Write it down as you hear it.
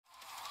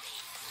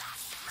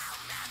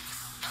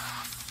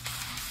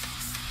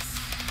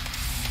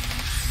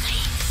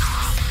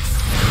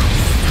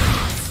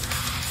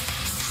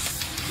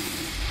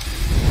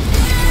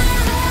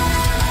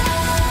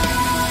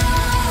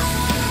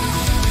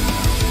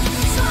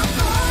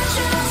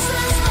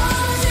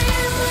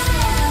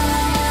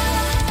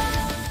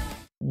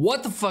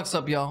What the fuck's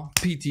up, y'all?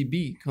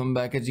 PTB coming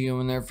back at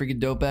you in there, freaking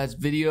dope ass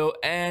video,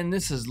 and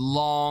this is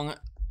long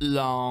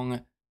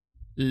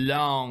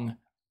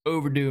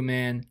overdue,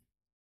 man.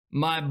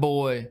 My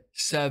boy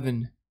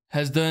 7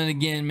 has done it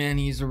again, man.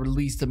 He's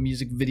released a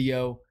music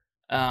video.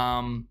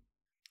 Guys,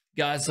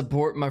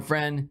 support my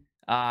friend.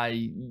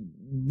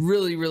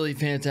 Really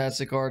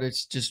fantastic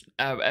artist. Just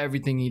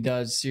everything he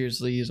does,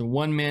 seriously, he's a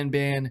one-man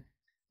band.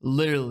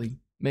 Literally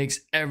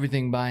makes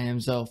everything by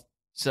himself.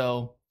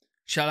 So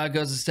shout out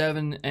goes to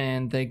 7,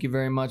 and thank you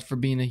very much for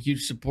being a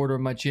huge supporter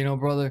of my channel,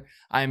 brother.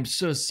 I am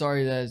so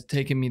sorry that it's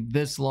taken me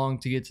this long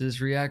to get to this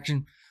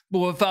reaction, but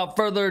without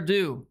further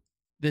ado,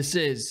 this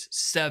is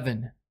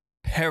 7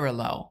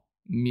 Parallel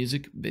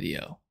music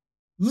video.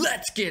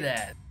 Let's get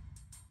at it.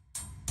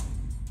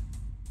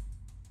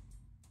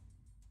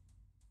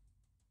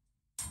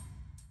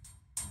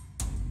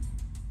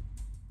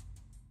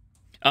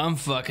 I'm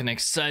fucking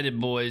excited,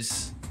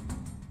 boys.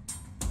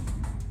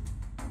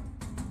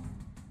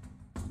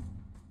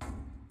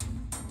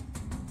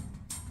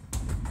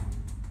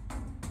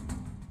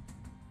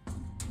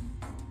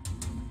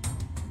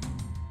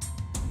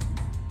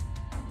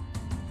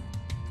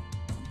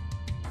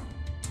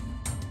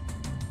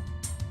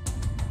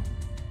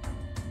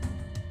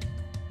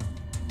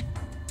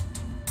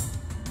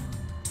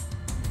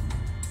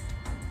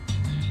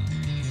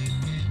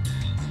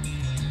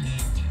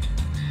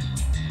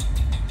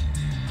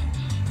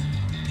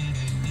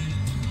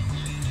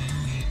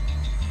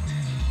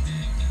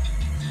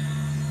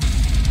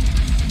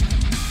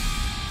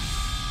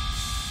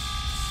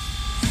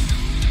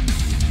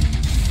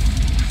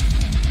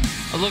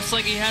 It looks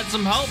like he had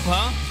some help,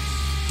 huh?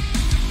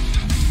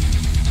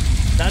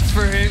 That's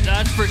for him.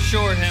 That's for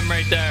sure him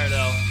right there,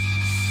 though.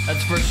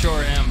 That's for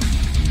sure him.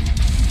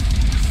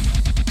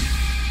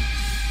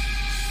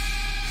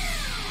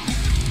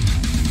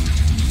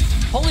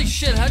 Holy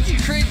shit! How'd you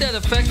create that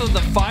effect with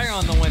the fire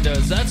on the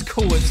windows? That's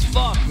cool as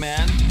fuck,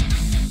 man.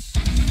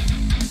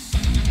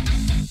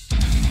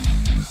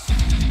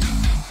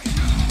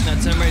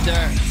 That's him right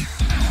there.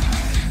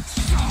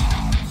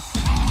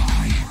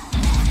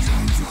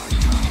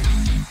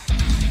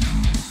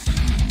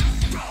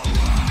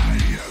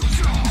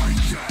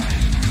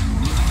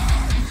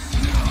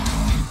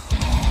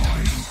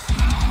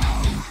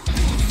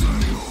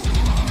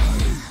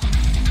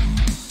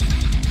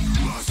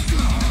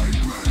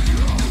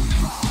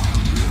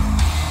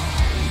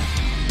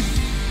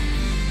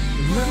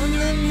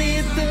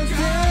 Underneath the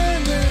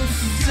diamond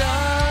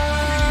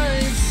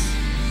skies,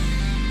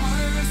 I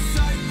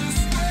recite the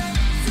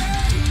script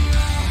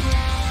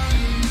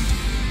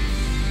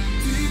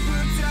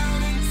deeper down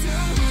into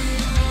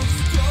your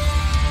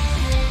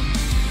skull.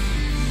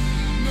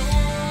 No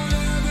one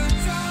ever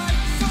died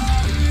for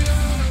you.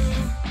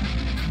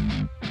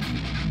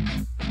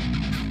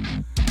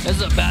 This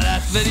is a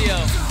badass video.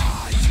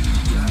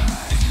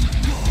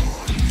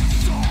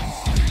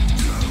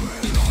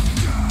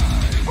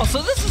 Oh, so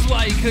this is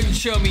why he couldn't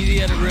show me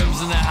the other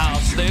rooms in the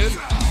house, dude.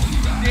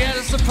 He had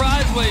a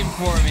surprise waiting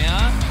for me,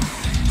 huh?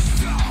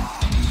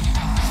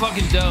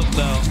 Fucking dope,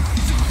 though.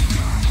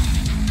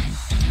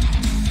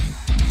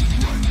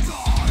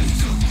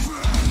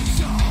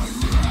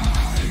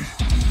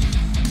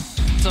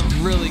 It's a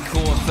really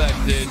cool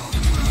effect, dude.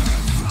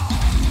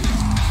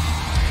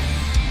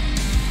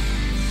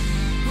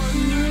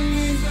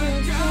 Underneath the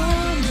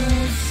dark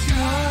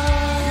skies,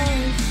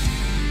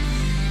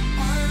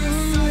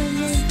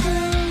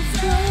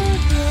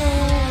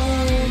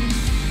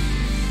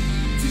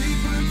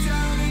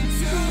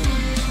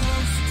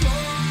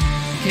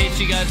 in case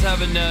you guys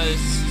haven't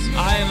noticed,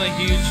 I am a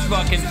huge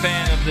fucking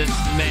fan of this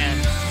man.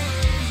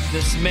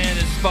 This man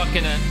is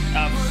fucking a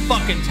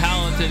fucking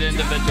talented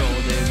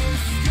individual, dude.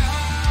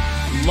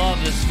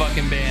 Love this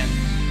fucking band.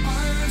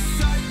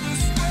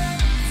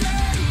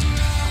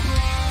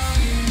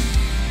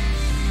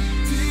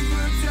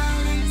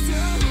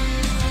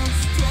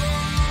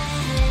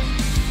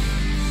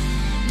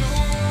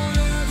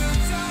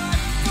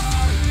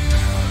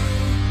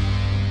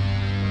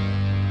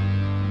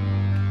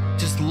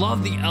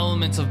 Love the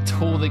elements of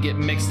Tool that get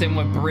mixed in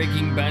with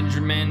Breaking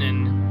Benjamin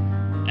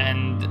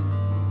and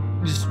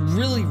just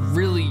really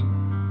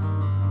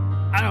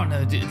I don't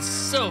know, dude, it's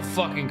so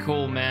fucking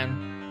cool,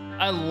 man.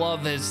 I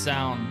love his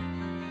sound.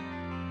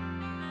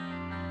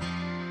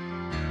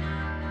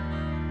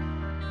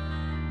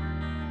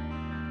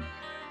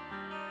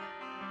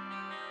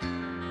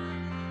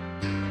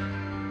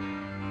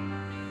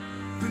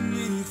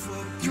 Beneath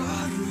a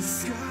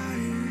godless sky,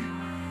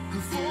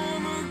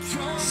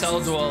 Cell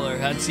Dweller,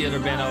 that's the other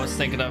band I was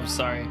thinking of,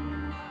 sorry.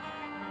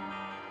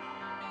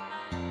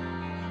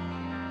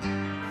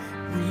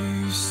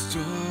 We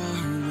start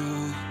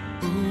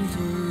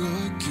over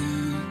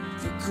again,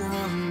 the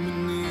ground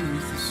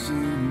beneath the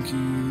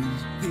sinking.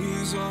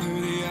 These are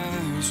the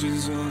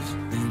ashes of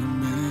an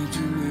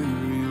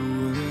imaginary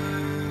world.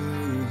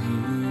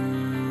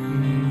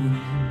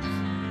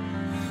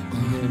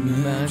 An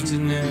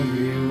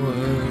imaginary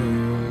world.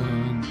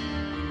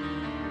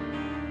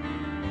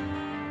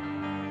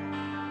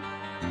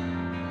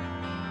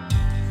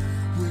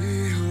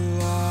 We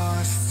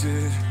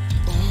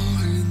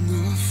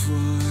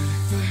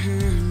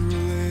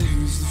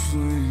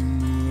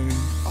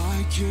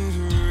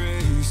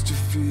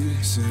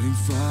setting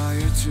fire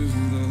to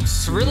the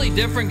It's really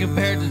different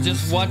compared to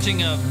just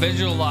watching a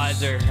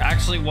visualizer.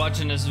 Actually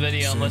watching this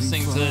video and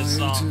listening to this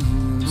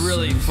song.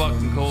 Really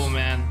fucking cool,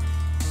 man.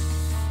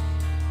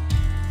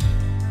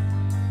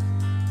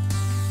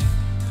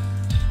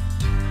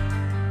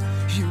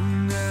 You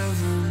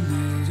never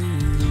made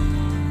it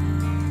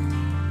on.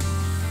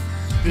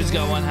 He's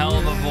got one hell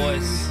of a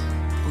voice.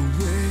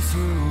 Away for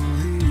all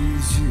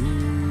these years.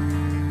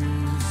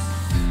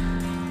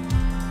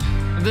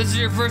 If this is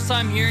your first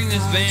time hearing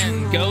this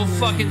band, go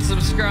fucking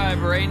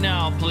subscribe right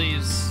now,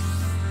 please.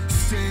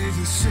 Stay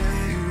the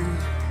same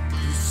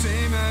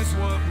as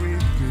what we've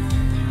been.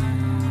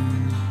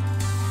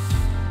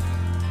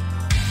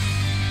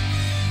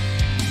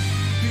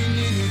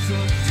 Beneath the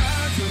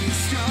darkened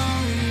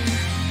sky,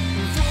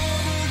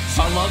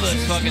 I love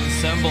those fucking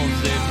symbols,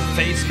 dude. The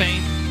face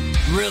paint,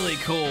 really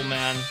cool,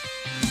 man.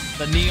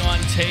 The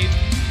neon tape,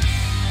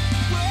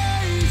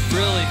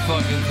 really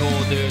fucking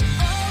cool, dude.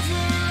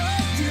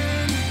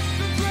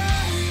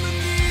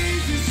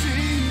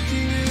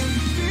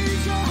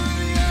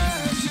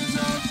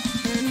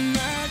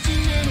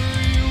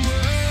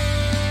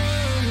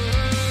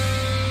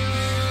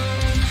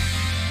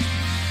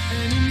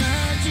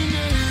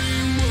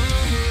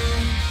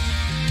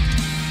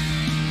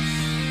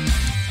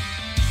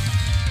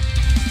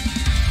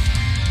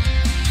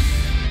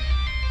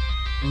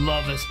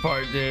 Love this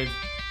part, dude.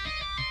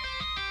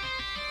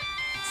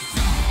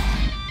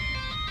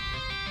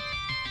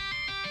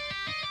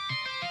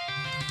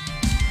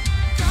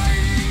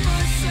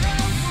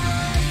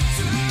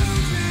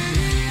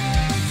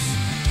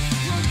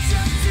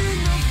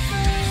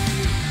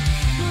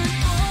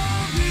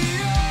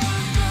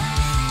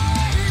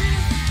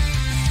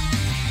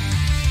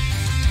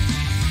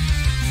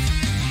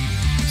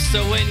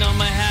 Still waiting on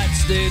my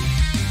hats, dude.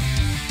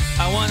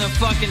 I want a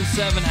fucking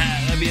 7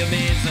 hat. That'd be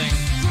amazing.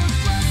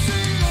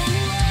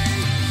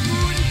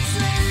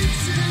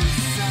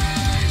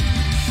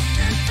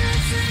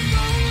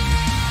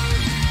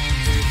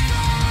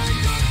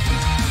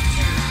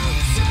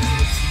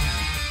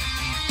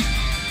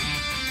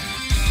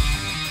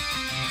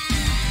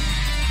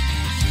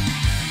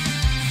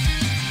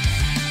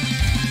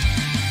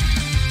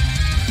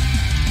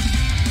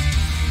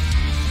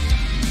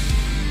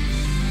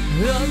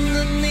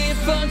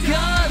 Underneath a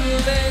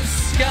godless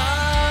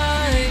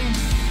sky,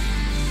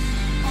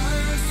 I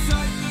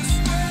recite the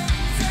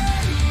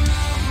spectacular,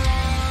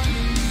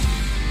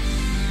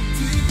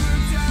 deeper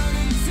down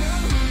into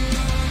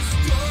the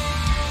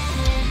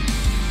storm.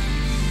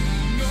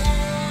 No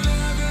one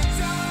ever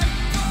died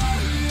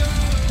for you.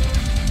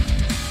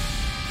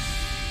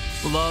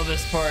 love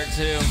this part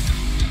too.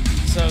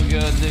 So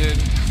good,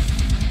 dude.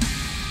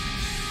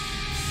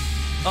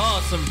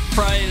 Oh, some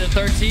Friday the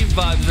 13th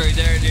vibes right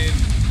there, dude.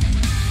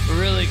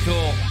 Really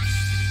cool.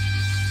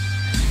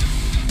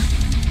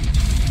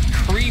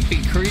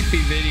 Creepy,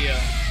 creepy video.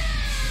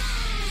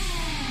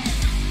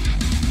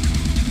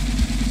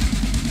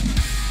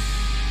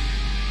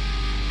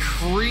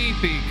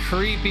 Creepy,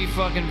 creepy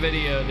fucking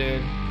video,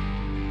 dude.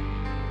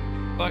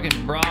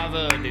 Fucking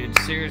bravo, dude.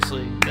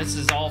 Seriously. This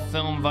is all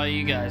filmed by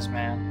you guys,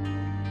 man.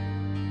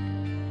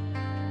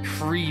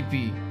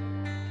 Creepy.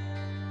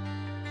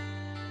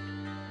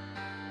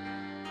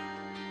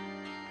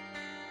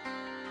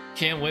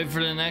 Can't wait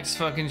for the next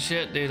fucking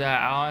shit, dude.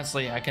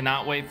 Honestly, I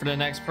cannot wait for the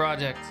next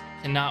project.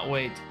 Cannot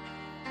wait.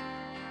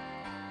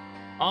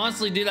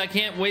 Honestly, dude, I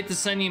can't wait to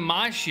send you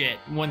my shit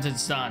once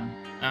it's done.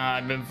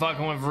 I've been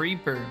fucking with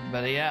Reaper,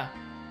 but yeah.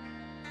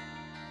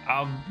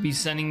 I'll be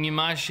sending you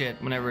my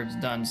shit whenever it's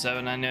done,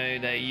 Seven. I know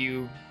that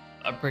you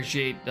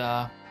appreciate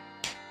the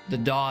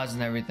DAWs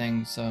and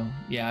everything, so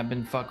yeah, I've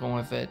been fucking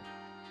with it.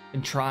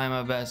 Been trying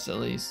my best, at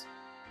least.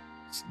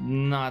 It's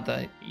not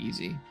that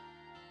easy.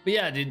 But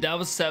yeah, dude, that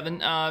was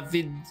 7. If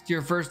it's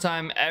your first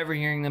time ever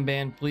hearing the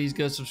band, please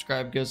go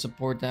subscribe, go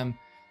support them.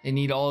 They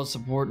need all the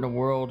support in the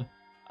world.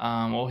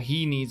 Well,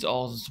 he needs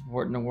all the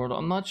support in the world.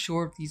 I'm not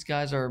sure if these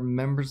guys are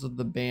members of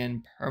the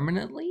band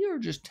permanently or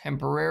just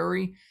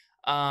temporary.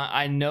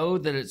 I know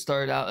that it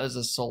started out as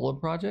a solo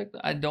project.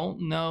 I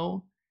don't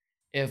know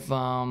if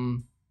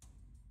Pariah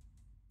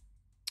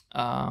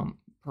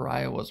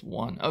was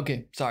one.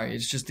 Okay, sorry,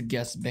 it's just a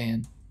guest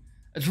band.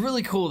 It's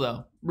really cool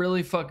though.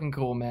 Really fucking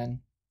cool, man.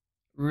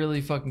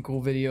 Really fucking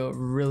cool video.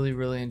 Really,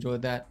 really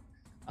enjoyed that.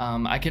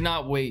 I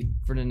cannot wait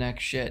for the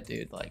next shit,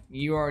 dude. Like,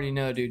 you already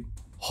know, dude.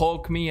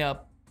 Hulk me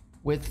up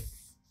with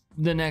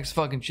the next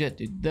fucking shit,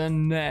 dude. The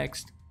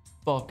next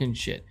fucking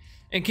shit.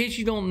 In case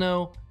you don't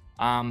know,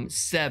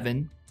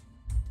 7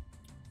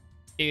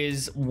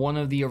 is one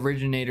of the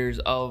originators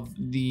of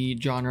the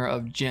genre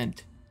of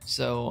gent.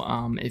 So,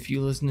 if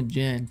you listen to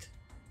gent,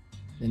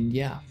 then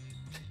yeah.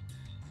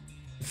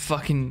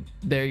 Fucking,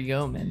 there you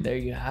go, man. There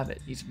you have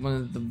it. He's one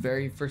of the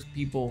very first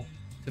people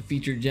to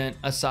feature gent,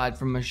 aside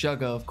from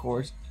Meshuggah, of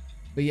course.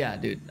 But yeah,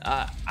 dude,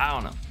 I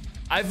don't know.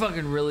 I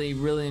fucking really,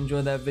 really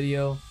enjoyed that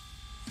video.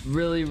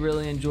 Really,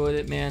 really enjoyed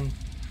it, man.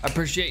 I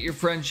appreciate your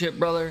friendship,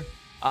 brother.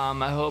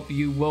 I hope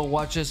you will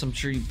watch this. I'm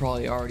sure you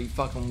probably already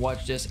fucking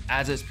watched this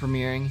as it's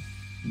premiering.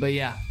 But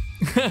yeah.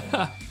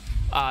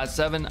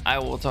 Seven, I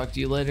will talk to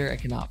you later. I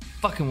cannot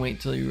fucking wait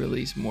till you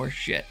release more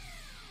shit.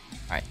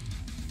 All right.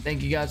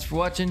 Thank you guys for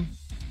watching.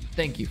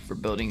 Thank you for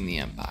building the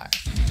empire.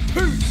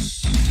 Peace.